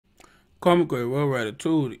Call me great, well,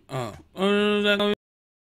 Ratatouille.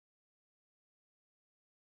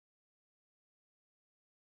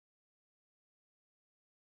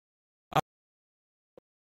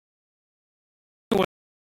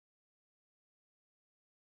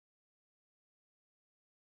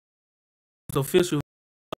 Official,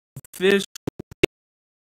 official.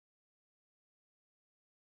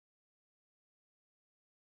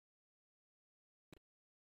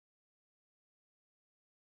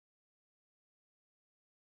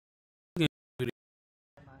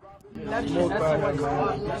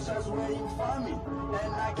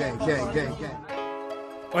 Gang.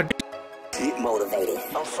 Or Keep motivated.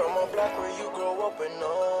 I'm from a block where you grow up and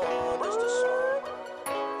know this the song.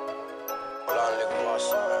 Blonde liquor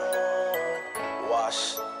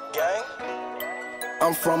wash gang.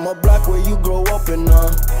 I'm from a block where you grow up and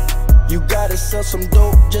you gotta sell some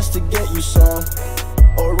dope just to get you some.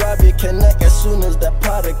 Or rob your connect as soon as that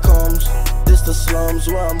product comes. This the slums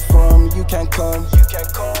where I'm from, you can't come.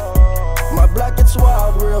 My block gets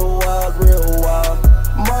wild, real wild, real wild.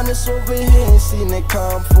 Minus over here, ain't seen it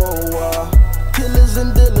come for a while. Killers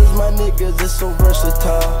and dealers, my niggas, it's so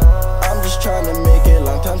versatile. I'm just trying to make it,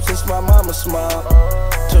 long time since my mama smiled.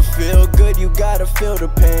 To feel good, you gotta feel the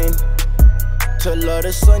pain. To love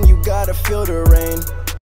the sun, you gotta feel the rain.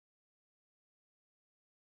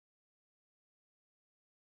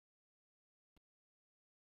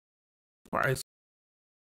 price.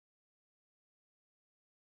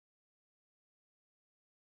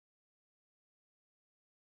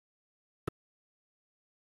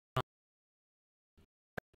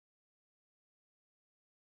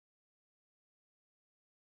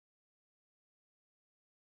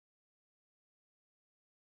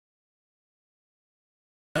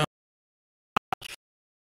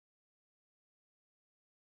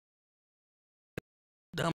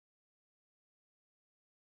 Dumb.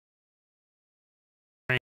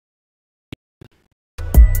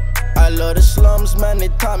 I love the slums, man, they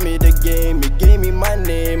taught me the game. It gave me my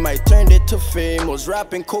name, I turned it to fame. Was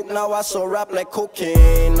rapping coke, now I saw rap like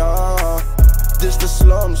cocaine. This the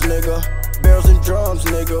slums, nigga. Barrels and drums,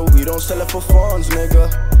 nigga. We don't sell it for funds,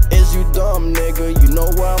 nigga. Is you dumb, nigga? You know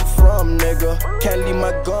where I'm from, nigga. Can't leave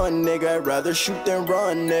my gun, nigga. I'd rather shoot than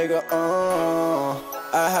run, nigga.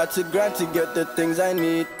 I had to grind to get the things I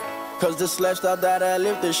need. Cause this lifestyle that I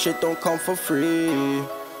live, this shit don't come for free.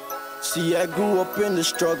 See, I grew up in the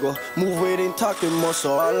struggle. Move weight ain't talking more,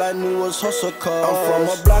 so all I knew was hustle cause I'm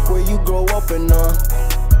from a block where you grow up and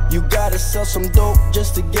you gotta sell some dope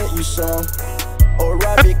just to get you some. Or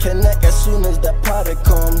rob your connect as soon as that product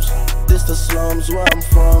comes. This the slums where I'm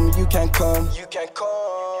from, you can't come.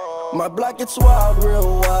 My block gets wild,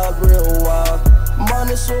 real wild, real wild.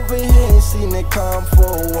 Minus over here, ain't seen it come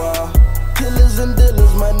for a while. Killers and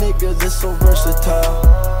dealers, my niggas, it's so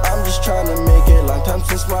versatile. I'm just trying to make it, long time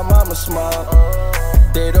since my mama smiled.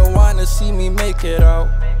 They don't wanna see me make it out.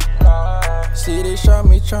 See, they shot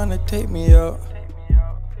me tryna take me out.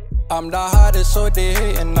 I'm the hottest, so they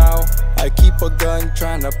hating now. I keep a gun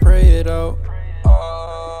tryna pray it out.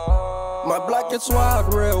 My block gets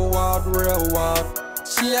wild, real wild, real wild.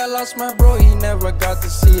 See, I lost my bro, he never got to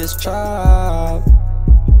see his child.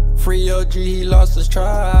 Free OG, he lost his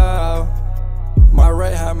child. My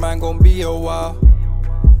right hand man gon' be a while.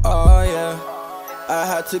 Oh yeah, I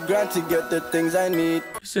had to grind to get the things I need.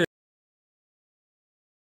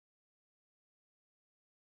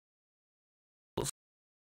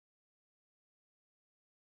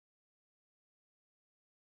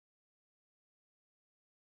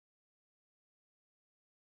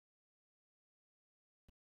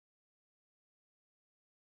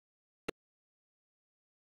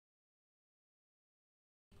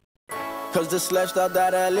 Cause this lifestyle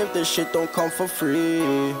that I live, this shit don't come for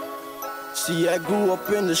free. See, I grew up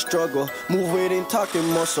in the struggle. Move weight ain't talking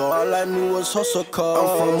more, so all I knew was hustle cause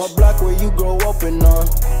I'm from a block where you grow up and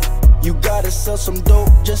you gotta sell some dope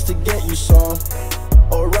just to get you some.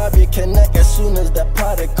 Or rob your connect as soon as that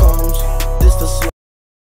product comes. This the slum.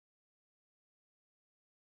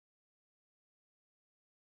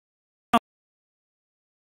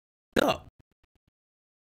 Up.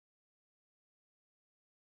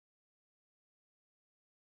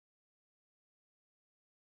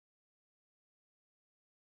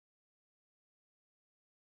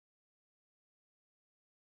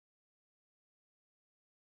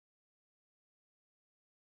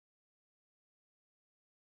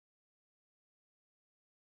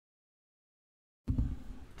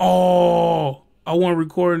 Oh, I want to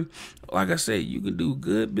record. Like I said, you can do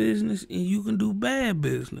good business and you can do bad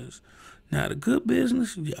business. Now, the good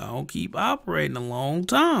business, y'all keep operating a long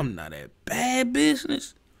time. Now, that bad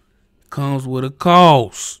business comes with a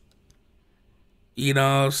cost. You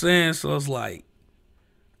know what I'm saying? So it's like,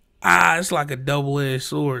 it's like a double-edged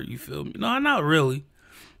sword, you feel me? No, not really.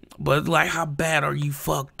 But like, how bad are you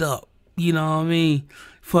fucked up? You know what I mean?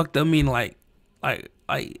 Fucked up mean like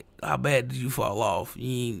how bad did you fall off?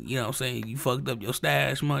 You know what I'm saying? You fucked up your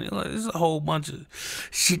stash money. Like, there's a whole bunch of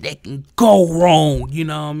shit that can go wrong, you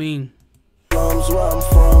know what I mean? Slums where I'm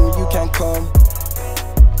from, you can't come.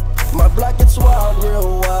 My block gets wild,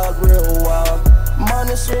 real wild, real wild.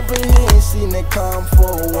 Minus over here, ain't seen it come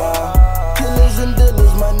for a while. Killers and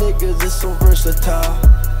dealers, my niggas is so versatile.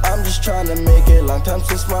 I'm just trying to make it, long time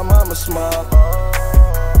since my mama smiled.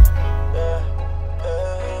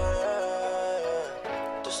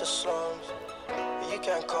 This is slums, you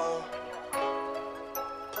can't come.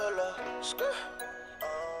 Pull up, skirt.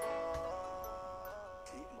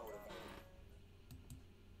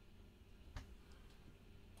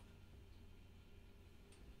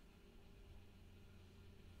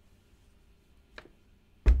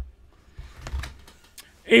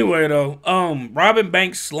 Anyway, though, Robin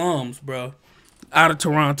Banks Slumz, bro, out of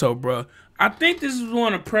Toronto, bro. I think this is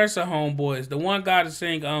one of Pressure Homeboys, the one guy to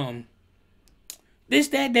sing, this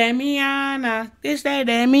that Damiana, this that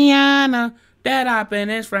Damiana, that up and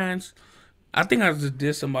his friends. I think I just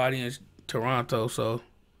did somebody in Toronto, so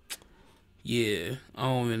yeah, I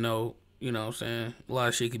don't even know, you know what I'm saying? A lot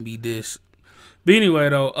of shit can be this. But anyway,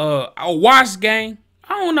 though, I watched Gang.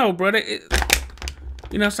 I don't know, brother.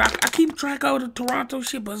 You know, so I keep track of the Toronto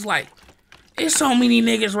shit, but it's like, it's so many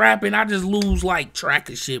niggas rapping, I just lose, like, track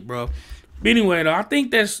of shit, bro. But anyway, though, I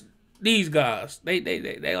think that's these guys. They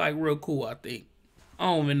like, real cool, I think. I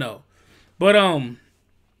don't even know. But,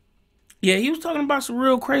 yeah, he was talking about some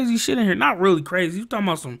real crazy shit in here. Not really crazy. He was talking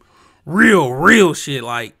about some real shit.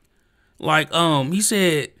 Like, he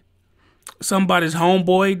said somebody's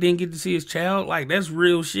homeboy didn't get to see his child. Like, that's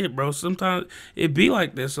real shit, bro. Sometimes it be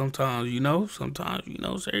like that sometimes, you know. Sometimes, you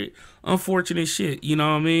know, say unfortunate shit, you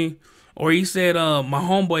know what I mean? Or he said, my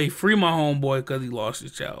homeboy, free my homeboy because he lost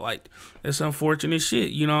his child. Like, that's unfortunate shit,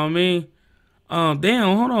 you know what I mean?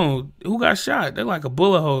 Damn, hold on. Who got shot? They're like a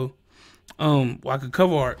bullet hole. Like a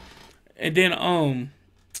cover art. And then,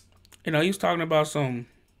 you know, he was talking about some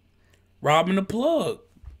robbing the plug.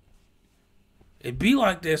 It be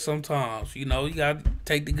like that sometimes, you know. You gotta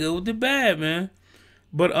take the good with the bad, man.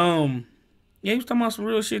 But yeah, he was talking about some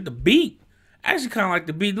real shit. The beat, I actually kind of like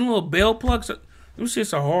the beat. Them little bell plugs, them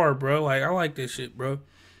shits are hard, bro. Like, I like this shit, bro.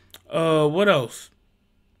 What else?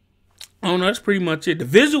 I don't know. That's pretty much it. The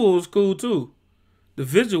visual was cool too. The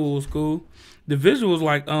visual was cool. The visual was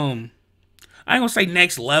like, I ain't gonna say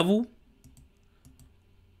next level,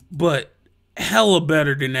 but hella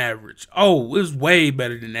better than average. Oh, it was way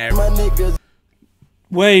better than average.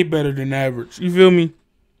 Way better than average. You feel me?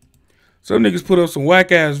 Some niggas put up some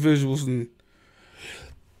whack ass visuals and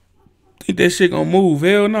think that shit gonna move.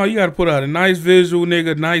 Hell no, you gotta put out a nice visual,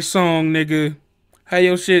 nigga, nice song, nigga. Have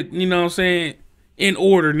your shit, you know what I'm saying, in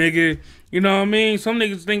order, nigga. You know what I mean? Some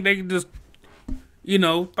niggas think they can just, you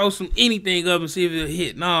know, throw some anything up and see if it'll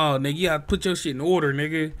hit. Nah, nigga, you gotta put your shit in order,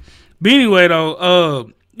 nigga. But anyway,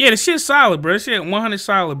 though, yeah, the shit's solid, bro. The shit 100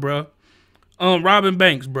 solid, bro. Robin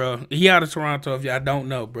Banks, bro. He out of Toronto, if y'all don't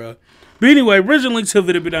know, bro. But anyway, original link to the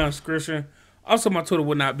video be down in the description. Also, my Twitter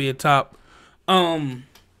would not be at top.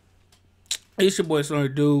 It's your boy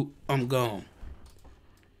Snordatdude. I'm gone.